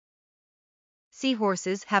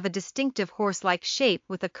seahorses have a distinctive horse-like shape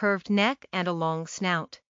with a curved neck and a long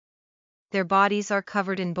snout. Their bodies are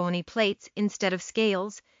covered in bony plates instead of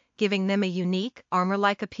scales, giving them a unique,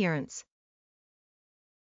 armor-like appearance.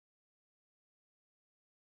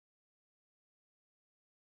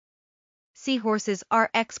 Seahorses are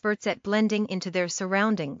experts at blending into their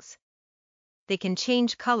surroundings. They can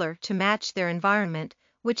change color to match their environment,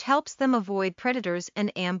 which helps them avoid predators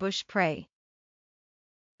and ambush prey.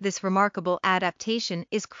 This remarkable adaptation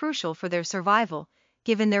is crucial for their survival,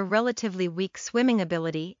 given their relatively weak swimming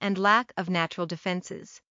ability and lack of natural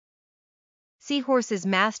defenses. Seahorses'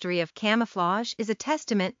 mastery of camouflage is a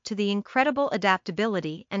testament to the incredible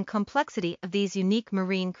adaptability and complexity of these unique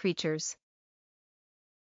marine creatures.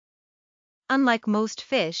 Unlike most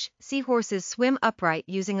fish, seahorses swim upright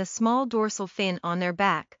using a small dorsal fin on their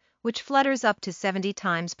back, which flutters up to 70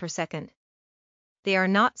 times per second. They are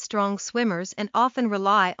not strong swimmers and often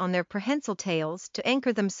rely on their prehensile tails to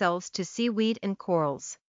anchor themselves to seaweed and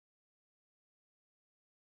corals.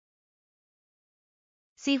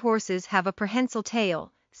 Seahorses have a prehensile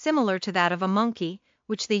tail, similar to that of a monkey,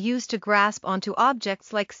 which they use to grasp onto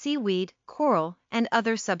objects like seaweed, coral, and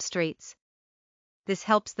other substrates. This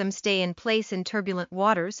helps them stay in place in turbulent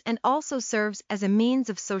waters and also serves as a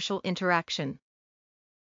means of social interaction.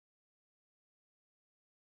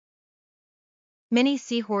 Many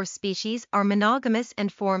seahorse species are monogamous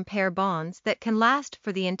and form pair bonds that can last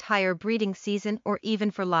for the entire breeding season or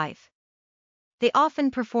even for life. They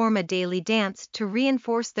often perform a daily dance to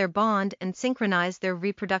reinforce their bond and synchronize their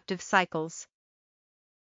reproductive cycles.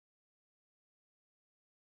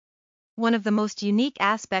 One of the most unique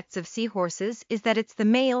aspects of seahorses is that it's the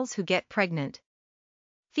males who get pregnant.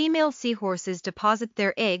 Female seahorses deposit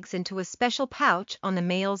their eggs into a special pouch on the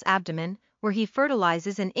male's abdomen, where he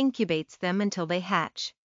fertilizes and incubates them until they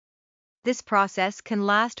hatch. This process can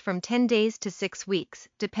last from 10 days to 6 weeks,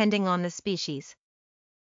 depending on the species.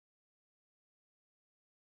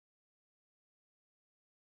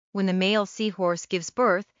 When the male seahorse gives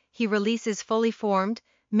birth, he releases fully formed,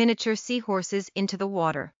 miniature seahorses into the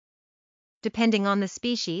water. Depending on the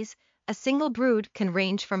species, a single brood can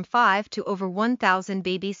range from 5 to over 1,000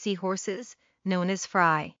 baby seahorses, known as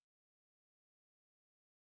fry.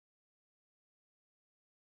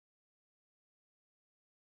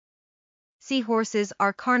 Seahorses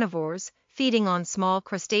are carnivores, feeding on small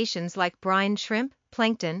crustaceans like brine shrimp,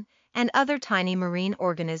 plankton, and other tiny marine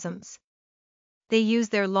organisms. They use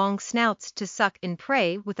their long snouts to suck in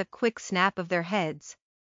prey with a quick snap of their heads.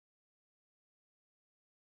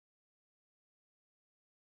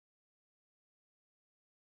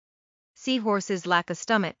 Seahorses lack a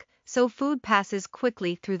stomach, so food passes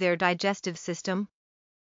quickly through their digestive system.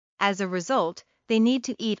 As a result, they need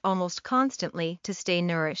to eat almost constantly to stay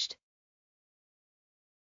nourished.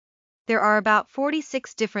 There are about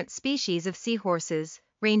 46 different species of seahorses,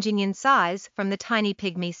 ranging in size from the tiny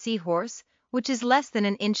pygmy seahorse, which is less than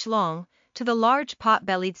an inch long, to the large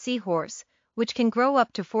pot-bellied seahorse, which can grow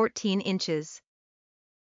up to 14 inches.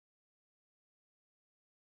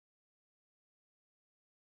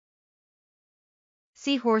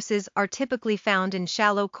 Seahorses are typically found in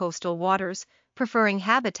shallow coastal waters, preferring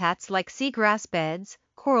habitats like seagrass beds,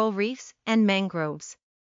 coral reefs, and mangroves.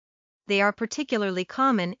 They are particularly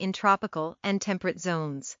common in tropical and temperate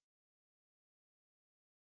zones.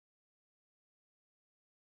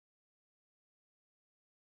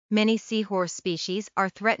 Many seahorse species are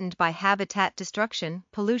threatened by habitat destruction,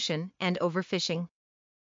 pollution, and overfishing.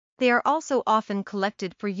 They are also often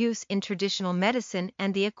collected for use in traditional medicine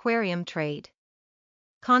and the aquarium trade.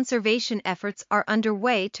 Conservation efforts are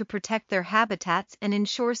underway to protect their habitats and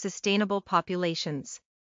ensure sustainable populations.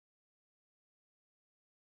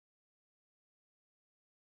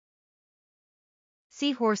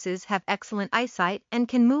 Seahorses have excellent eyesight and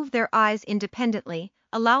can move their eyes independently,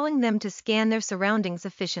 allowing them to scan their surroundings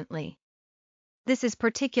efficiently. This is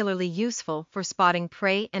particularly useful for spotting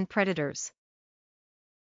prey and predators.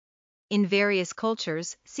 In various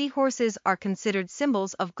cultures, seahorses are considered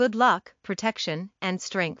symbols of good luck, protection, and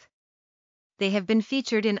strength. They have been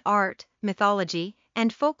featured in art, mythology,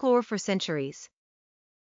 and folklore for centuries.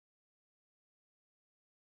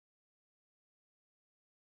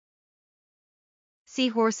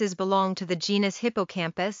 Seahorses belong to the genus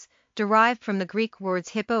Hippocampus, derived from the Greek words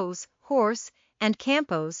hippos, horse, and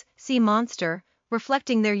campos, sea monster,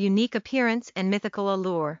 reflecting their unique appearance and mythical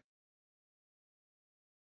allure.